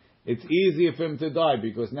 It's easier for him to die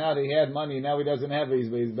because now that he had money, now he doesn't have it.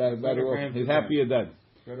 He's better off. He's happier dead.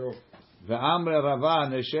 Ve'amre Rava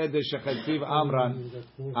neshed shechetziv amran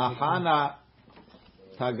ahana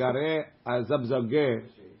tagare azabzage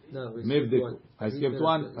mivdiku. I skipped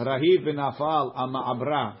one. Rahiv v'nafal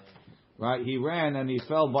ama'abra. Right, he ran and he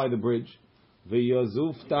fell by the bridge.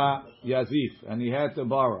 V'yozufta yazif, and he had to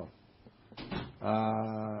borrow.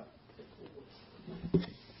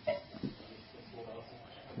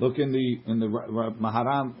 Look in the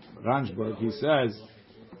Maharam Ranjberg. He says,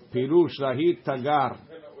 Pirush Rahit Tagar.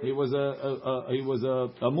 He was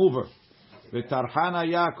a mover. V'tarhana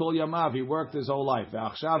ya kol yamav. He worked his whole life.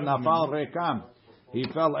 V'achshav nafal rekam. He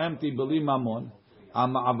fell empty b'li mamon.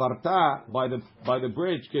 Avarta by the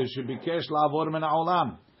bridge. K'shebikesh la'avor min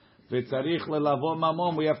ha'olam. V'tzarich le'lavor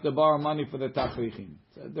mamon. We have to borrow money for the tachrichim.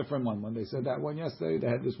 It's a different one. When they said that one yesterday, they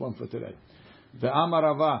had this one for today. Ve'amar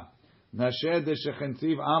Rava. Nashed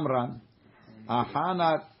shechentiv amran.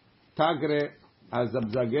 Ahana tagre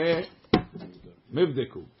azabzage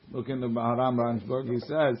mivdeku. Look in the Maharam Ranjberg. He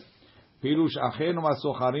says, Pirush achenu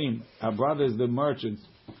asocharim. Our brothers, the merchants.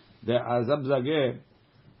 The azabzage.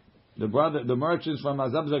 The merchants from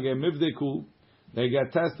Azabzage Mivdeku, they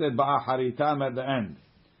get tested by Haritam at the end.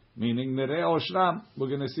 Meaning, Nirei Oshram, we're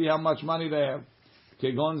going to see how much money they have.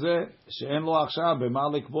 Kegonze, She'en lo achshav,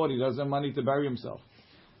 b'malik bod, he doesn't have money to bury himself.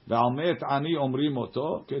 Ve'almet ani omrim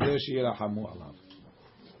oto, kedei sheyirahamu alav.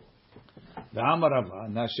 Ve'amar Rava,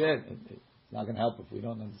 nashed, it's not going to help if we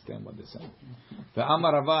don't understand what they're saying.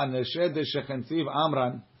 Ve'amar Rava, nashed shechentiv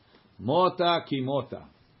amran, mota ki mota.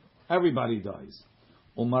 Everybody dies.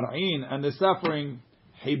 Umar'in, and the suffering,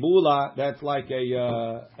 hibula, that's like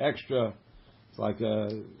a extra, it's like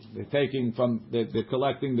they're taking from, they're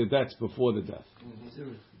collecting the debts before the death.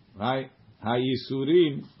 Right?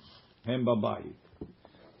 Hayisurim hem babayit.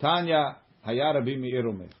 Tanya, haya Rabbi Meir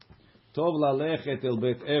omer, tov lalechet el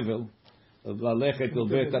bet evel, lalechet el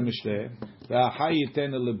bet ha-mishteh, ve'achai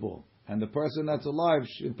yiten el lebo. And the person that's alive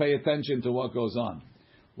should pay attention to what goes on.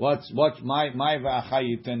 What's my ve'achai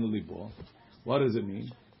yiten el lebo? What does it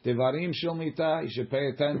mean? Devarim shel mita, you should pay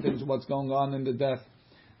attention to what's going on in the death.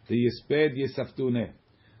 The yisped yisaftuneh.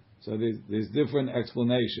 So there's different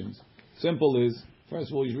explanations. Simple is,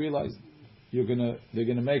 first of all, you realize they're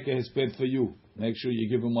gonna make a hisped for you. Make sure you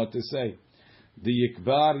give them what to say. The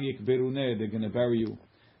yikbar yikberuneh, they're gonna bury you.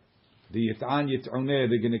 The yit'an yit'uneh,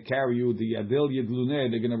 they're gonna carry you. The yadil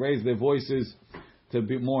yidluneh, they're gonna raise their voices to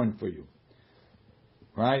be mourn for you.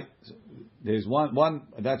 Right? So there's one.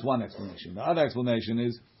 That's one explanation. The other explanation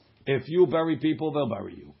is, if you bury people, they'll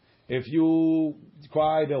bury you. If you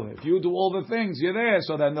cry, they'll. If you do all the things, you're there,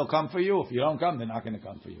 so then they'll come for you. If you don't come, they're not going to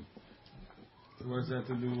come for you. What does that have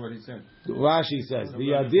to do with what he said? Rashi says,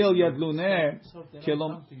 the adil yadluneh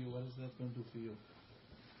kilom. What is that going to do for you?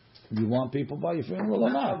 You want people by your funeral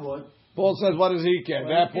or not? Paul says, what does he care?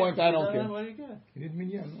 At that point, I don't care.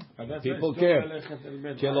 People care.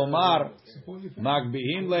 Kelomar,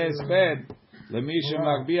 magbihin le'esped, lemisha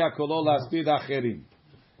magbiya kolo laspid acherim.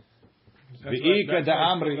 V'ika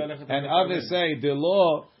da'amri, and others say, the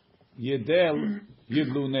law yedel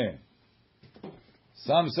yidluneh.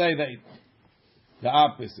 Some say that the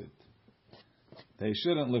opposite. They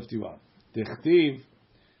shouldn't lift you up. Tichtiv,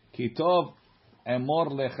 kitov, emor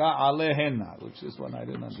lecha alehena, which is one I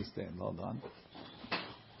didn't understand. Hold on.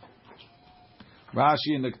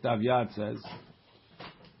 Rashi in the Ktav Yad says,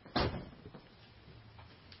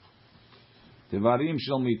 Devarim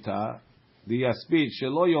shel mita, the yaspid,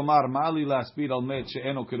 shelo yomar ma'ali laspid al met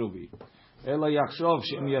she'eno keruvi, ela yachshov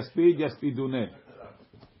she'em yaspid yaspiduneh.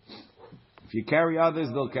 If you carry others,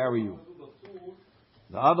 they'll carry you.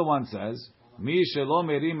 The other one says, Mi shelo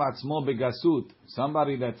merim atzmo begasut,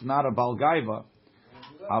 somebody that's not a balgaiva,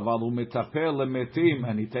 aval hu metapel lemetim,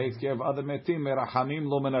 and he takes care of other metim, merachamim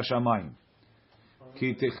lo min hashamayim.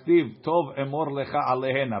 Ki tichtiv tov emor lecha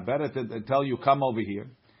alehena, better to tell you, come over here.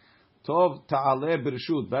 Tov ta'aleh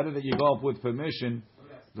birshut, better that you go up with permission,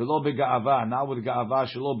 velo bega'ava, not with ga'ava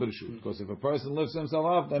shelo birshut. Because if a person lifts himself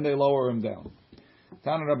up, then they lower him down.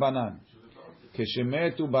 Tan Rabbanan,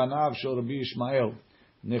 keshemetu banav shel Rabbi Yishmael,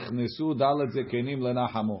 Nichnesu dalet zekenim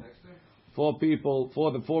lenachamo.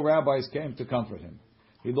 The four rabbis came to comfort him.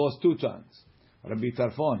 He lost 2 sons. Rabbi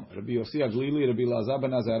Tarfon, Rabbi Yossi Aglili, Rabbi Lazar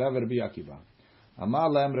ben Azarav, Rabbi Akiva.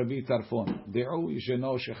 Amar lahem Rabbi Tarfon, De'u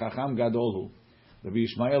yisheno shechacham gadolhu. Rabbi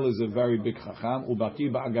Yishmael is a very big chacham,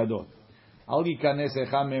 ubaki ba'agadot. Al yikanes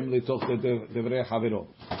echam mem litoch devrei chavero.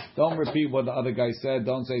 Don't repeat what the other guy said.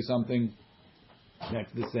 Don't say something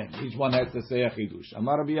that's the same. Each one has to say a chidush.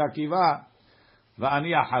 Amar Rabbi Akiva,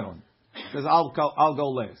 Va'ani aharon. Says, I'll go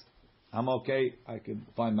last. I'm okay. I can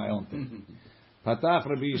find my own thing. Patach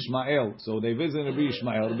Rabbi Yishmael. So they visit Rabbi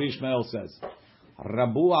Yishmael. Rabbi Yishmael says,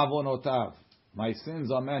 Rabu avonotav. My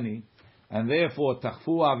sins are many, and therefore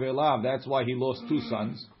tachfu avelav. That's why he lost 2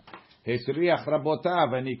 sons. Hetriach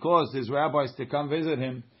rabotav, and he caused his rabbis to come visit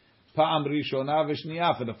him. Pa'am rishona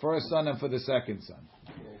v'shniya, for the first son and for the second son.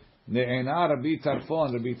 Ne'ena Rabbi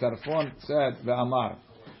Tarfon. Rabbi Tarfon said, Ve'amar.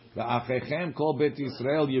 V'achechem kol bet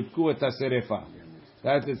Yisrael yibku et haserefa.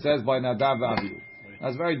 That it says by Nadav v'Avihu.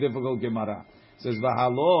 That's very difficult Gemara. It says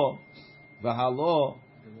v'halo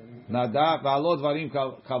Nadav v'halo dvarim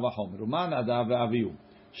kavachomer. Uma Nadav v'Avihu.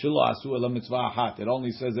 Shelo asu ela mitzvah achat. It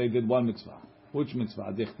only says they did 1 mitzvah. Which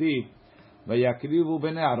mitzvah? Dichtiv v'yakrivu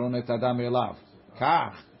b'nei Aaron et adam elav.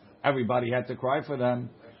 Kach. Everybody had to cry for them.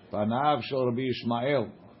 Banav shel Rabbi Yishmael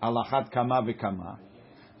alachat kama v'kama.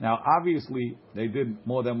 Now, obviously, they did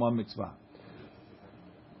more than 1 mitzvah.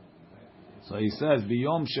 So he says,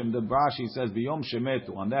 "Biyom shem." The Rashi says, "Biyom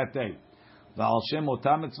shemetu." On that day, v'al shem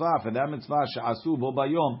ota mitzvah. For that mitzvah she'asu bo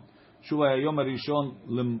bayom, shu hayom harishon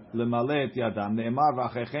lemale et yadam. Ne'emar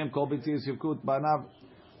v'achechem kol b'tzias yivkut banav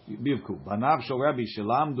bivku. Banav shel Rabbi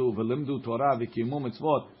shelamdu v'limdu Torah v'kimu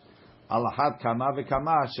mitzvot alachat kama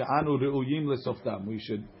v'kama she'anu reuyim lesoftam. We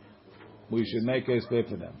should make a spare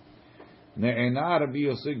for them. Ne'ena Rabbi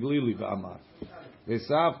Yossi Glili v'amar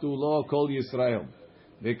v'savtu lo kol Yisrael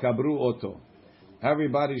v'kabru oto.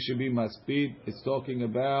 Everybody should be maspid. It's talking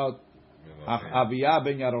about Aviyah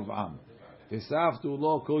ben Yarovam. V'savtu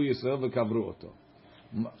lo kol Yisrael v'kabru oto.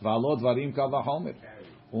 V'alo dvarim kavachomer.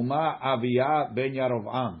 Uma Aviyah ben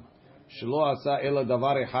Yarovam Shelo asa ela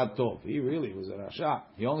davar echad tov. He really was a rasha.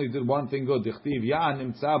 He only did one thing good. Dichtiv ya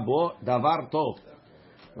nimtza bo davar tov.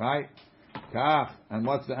 Right? Kach. And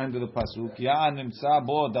what's the end of the pasuk? Ya nimtza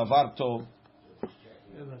bo davar tov.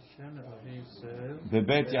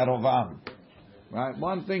 Bebet Yarovam. Right?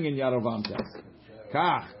 One thing in Yarovam says.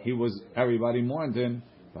 Kach. He was, everybody mourned him.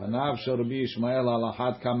 Panav shel Rabbi Yishmael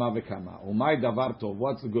alachat kama v'kama. Umay davar tov.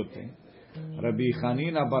 What's the good thing? Rabbi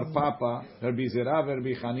Chanina bar Papa, Rabbi Zera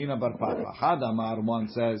Rabbi Chanina bar Papa. Had Amar, one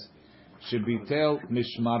says, Shebitel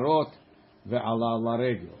mishmarot ve'ala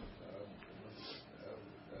laregel.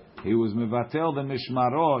 He was mevatel the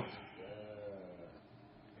mishmarot.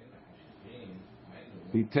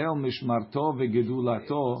 Bitel mishmarto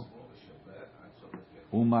ve'gedulato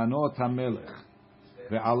umanot hamelech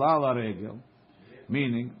ve'ala laregel.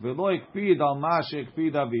 Meaning, ve'lo ikpid al ma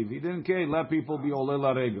she'ikpid aviv. He didn't care, let people be ole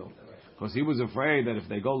laregel. Because he was afraid that if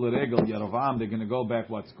they go L'regel Yerovam, they're going to go back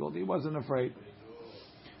what's called. He wasn't afraid.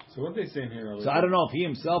 So what they saying here? So I don't know if he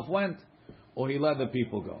himself went or he let the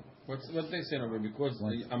people go. What they saying over? Because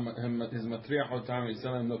his matriach or time is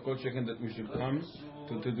telling the coach that we should come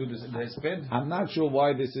to do this hesped. I'm not sure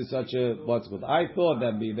why this is such a what's called. I thought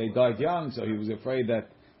that they died young, so he was afraid that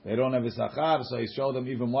they don't have a sachar, so he showed them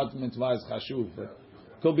even what mitzvah is chashuv. But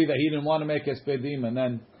it could be that he didn't want to make hespedim, and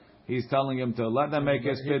then he's telling him to let them make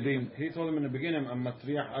hespedim. He told him in the beginning, "I'm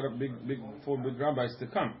matriach Arab four big rabbis to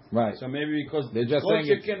come." Right. So maybe because they're just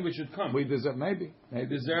saying we should come. We deserve maybe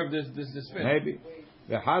deserve this fit. Maybe.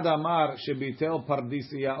 V'had amar shebitel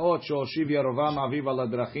pardisiyaot she'oshiv Yerovam aviv al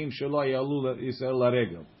hadrachim shelo yalu Yisrael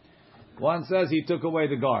laregel. One says he took away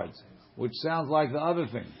the guards, which sounds like the other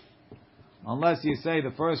thing. Unless you say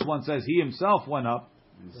the first one says he himself went up,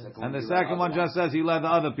 and the second one just says he let the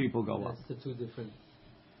other people go up. That's the two different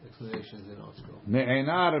explanations in our scroll.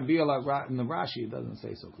 Me'ena Rabbi in the Rashi it doesn't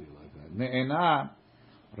say so clearly like that. Me'ena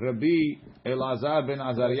Rabbi Elazar ben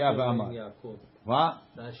Azariah v'Amar. What?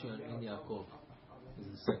 Rashi on In Yaakov is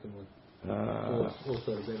the second one.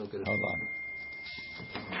 Also Rabbeinu Gershom. Hold on.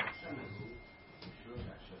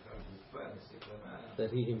 That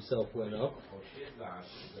he himself went up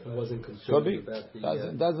and wasn't concerned about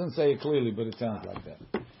the... Doesn't say it clearly, but it sounds like that.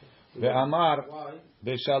 Ve'amar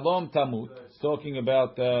ve'shalom tamut, talking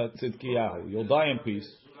about Tzidkiyahu. You'll die in peace.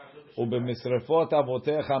 Ubemisrefot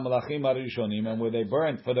avotecha melachim harishonim, and where they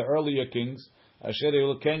burnt for the earlier kings, asher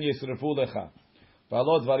ken yisrefu lecha.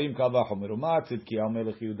 V'alo dvarim kal v'chomer. Uma Tzidkiyahu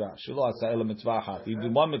melech Yehuda shelo asa ela mitzvah achat. He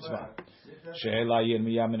did one mitzvah. She'ela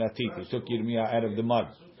Yirmiyah min hatit. He took Yirmiyah out of the mud.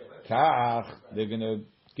 Kach, they're going to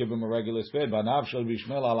give him a regular spade. Banav shel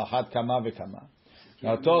bishmel alachat kama v'kama.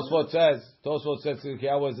 Now Tosfot says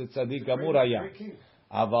Tzidkiyahu was a tzaddik gamur haya.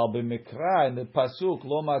 Aval b'mikra in the pasuk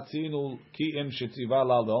lo matzinu ki im shetziva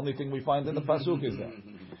lal. The only thing we find in the pasuk is that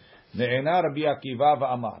ne'ena Rabbi Akiva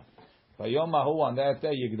v'amar. Vayom hahu, on that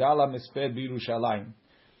day yigdala misped b'Yerushalayim.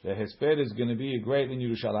 The hesped is going to be great in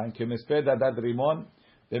Yerushalayim. Kemisped adad rimon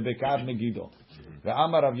beBekad Megiddo.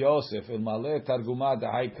 Ve'amar Rav Yosef el maleh targuma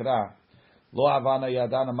da'haykra. Lo havana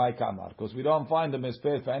yadana mai kamar, because we don't find the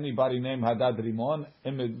misped for anybody named Hadad Rimon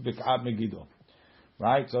in Bik'at Megiddo.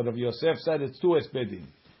 Right? So Rav Yosef said it's two espedim.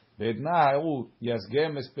 Ve'edna ha'u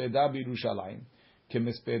yazgeh mispeda b'Yerushalayim ke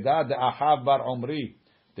mispeda de'ahav bar Omri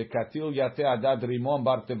de'katil yate Hadad Rimon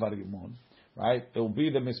bar Teva Rimon. Right? It will be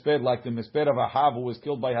the misped like the misped of Ahav who was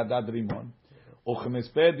killed by Hadad Rimon. Or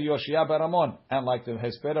misped Yoshia bar Amon, and like the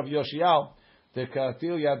misped of Yoshiao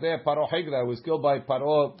de'katil yate Paro Hegra who was killed by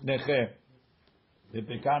Paro Neche.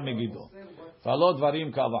 Bepekan Megiddo. V'alo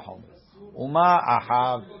dvarim kal v'chomer. Uma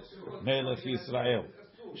Ahav melech Yisrael.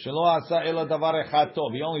 Shelo asa ela davar echad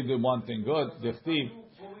tov. He only did one thing good. Dichtiv.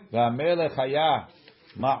 V'amelech haya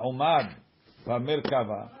ma'umad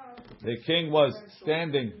v'merkava. The king was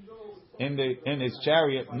standing in his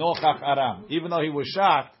chariot. Nochach Aram. Even though he was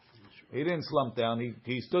shocked, he didn't slump down.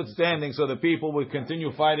 He stood standing so the people would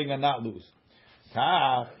continue fighting and not lose.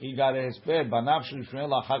 He got a hesped. Banav shel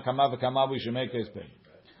Shmuel achar kama v'kama, we should make a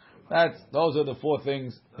hesped. Those are the four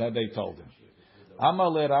things that they told him.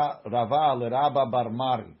 Amar Rava leRabba bar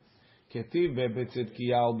Mari, ketiv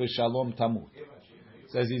beBetzidkiyahu b'shalom tamut.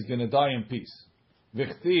 Says he's going to die in peace.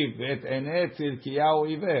 V'chtiv et enei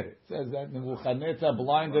Tzidkiyahu iver. Says that Nebuchadnezzar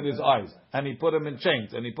blinded his eyes and he put him in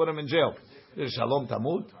chains and he put him in jail. Shalom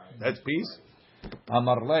tamut. That's peace.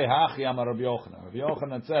 Amar lei hachi amar Rabbi Yochanan. Rabbi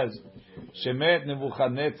Yochanan says, Shemet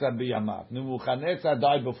Nebuchadnezzar biyamav. Nebuchadnezzar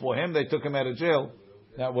died before him. They took him out of jail.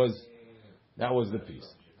 That was the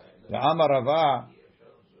peace. The Amar Rava,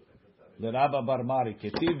 the Rabba bar Mari,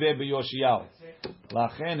 ketiv beYoshiyahu.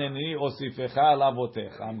 Lachen eni osifecha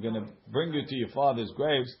lavotecha. I'm going to bring you to your father's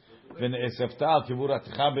graves. V'ne'esefta al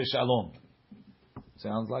kivuratcha b'shalom.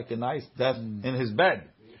 Sounds like a nice death in his bed.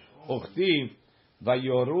 Uchtiv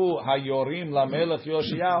vayoru hayorim lamelech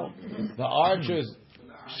Yoshiyahu. The archers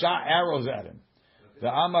shot arrows at him. The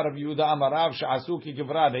Amar of Yehuda Amarav Sha'asuki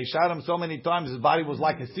Givra. They shot him so many times his body was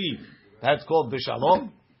like a sieve. That's called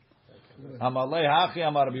Bishalom. Amalei Hachi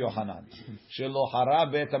Amar Rabbi Yochanan. Shelo Hara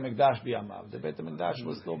Beit HaMikdash Biyamav. The Beit HaMikdash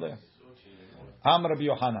was still there. Amar Rabbi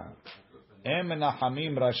Yochanan. Em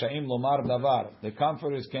Menachamim Rashaim Lomar Davar. The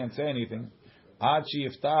comforters can't say anything. Ad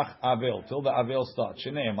Shiftach Avel. Till the Avel starts.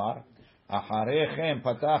 Shneimar. Acharechem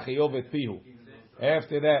Patach Eov et Pihu.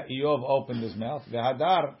 After that, Eov opened his mouth.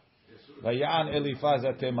 Vehadar Vayan Eliphaz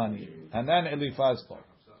Atemani. And then Eliphaz spoke.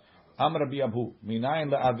 Amr Rabbi Abu. Minayin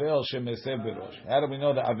le'avel shemesev berosh. How do we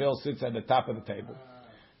know the Avel sits at the top of the table?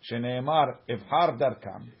 Shneimar Ifhar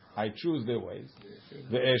Darkam. I choose their ways.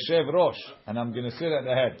 Ve'eshev Rosh. And I'm going to sit at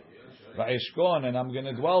the head. Va'eshkon. And I'm going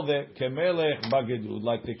to dwell there. Kemelech Bagedud.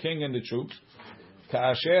 Like the king and the troops.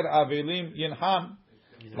 Ka'asher Avelim Yinham.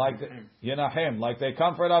 Like the Yinahem. Like they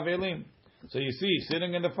comfort Avelim. So you see,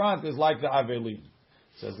 sitting in the front is like the Avelim.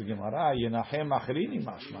 Says the Gemara, Yinachem Achrini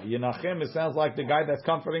Mashma. Yinachem, it sounds like the guy that's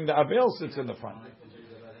comforting the Avel sits in the front.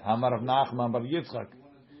 Amar of Nachman Bar Yitzchak.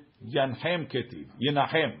 Yanhem Ketiv.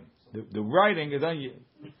 Yinachem. The writing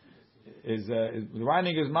is the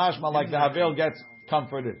writing is Mashma like the Avel gets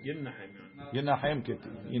comforted. Yinachem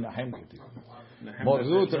Ketiv. Yinachem Ketiv.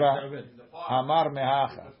 Morzutra Amar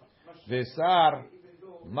Mehacha. Vesar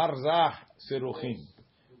Marzach Seruchim.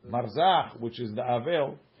 Marzach, which is the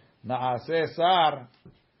Avel, Naaseh Sar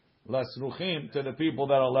Lasruchim, to the people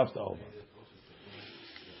that are left over.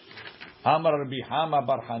 Amar Rabbi Hama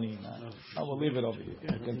Bar Hanina. I will leave it over here.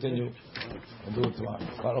 We'll continue. We'll do it tomorrow.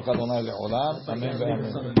 Baruch Adonai Le'olam. Amen.